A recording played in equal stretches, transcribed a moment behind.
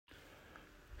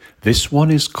This one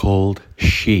is called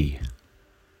She.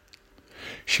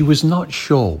 She was not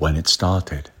sure when it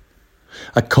started.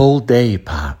 A cold day,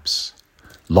 perhaps.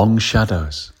 Long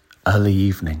shadows, early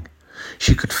evening.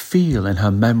 She could feel in her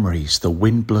memories the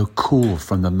wind blow cool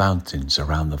from the mountains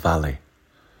around the valley.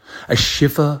 A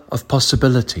shiver of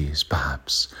possibilities,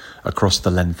 perhaps, across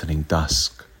the lengthening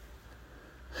dusk.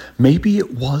 Maybe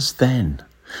it was then,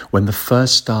 when the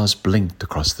first stars blinked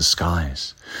across the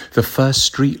skies, the first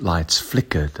street lights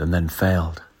flickered and then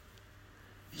failed.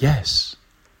 Yes,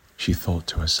 she thought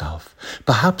to herself,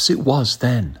 perhaps it was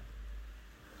then.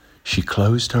 She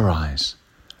closed her eyes,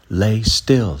 lay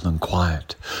still and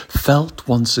quiet, felt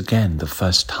once again the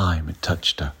first time it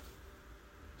touched her.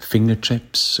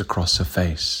 Fingertips across her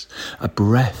face, a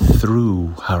breath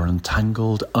through her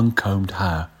untangled, uncombed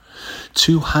hair,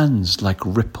 2 hands like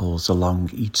ripples along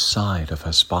each side of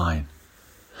her spine.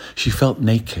 She felt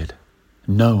naked,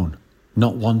 known,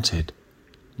 not wanted,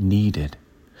 needed,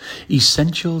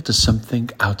 essential to something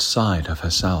outside of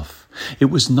herself. It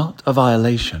was not a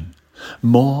violation,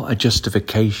 more a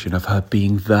justification of her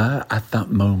being there at that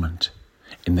moment,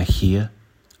 in the here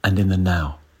and in the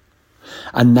now.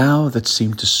 A now that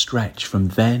seemed to stretch from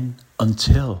then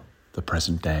until the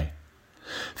present day.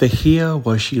 The here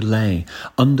where she lay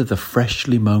under the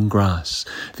freshly mown grass,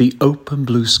 the open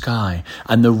blue sky,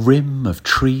 and the rim of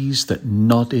trees that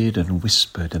nodded and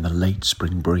whispered in the late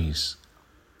spring breeze.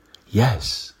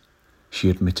 Yes, she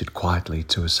admitted quietly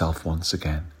to herself once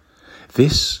again.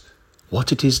 This,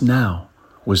 what it is now,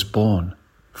 was born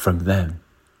from then.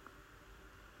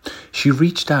 She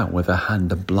reached out with her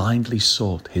hand and blindly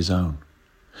sought his own.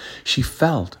 She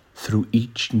felt through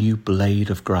each new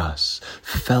blade of grass,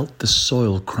 felt the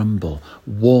soil crumble,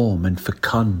 warm and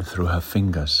fecund through her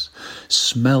fingers,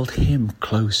 smelled him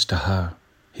close to her,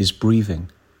 his breathing,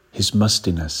 his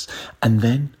mustiness, and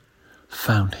then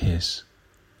found his.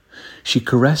 She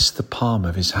caressed the palm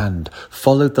of his hand,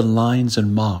 followed the lines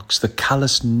and marks, the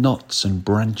callous knots and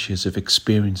branches of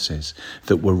experiences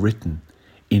that were written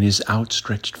in his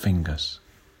outstretched fingers.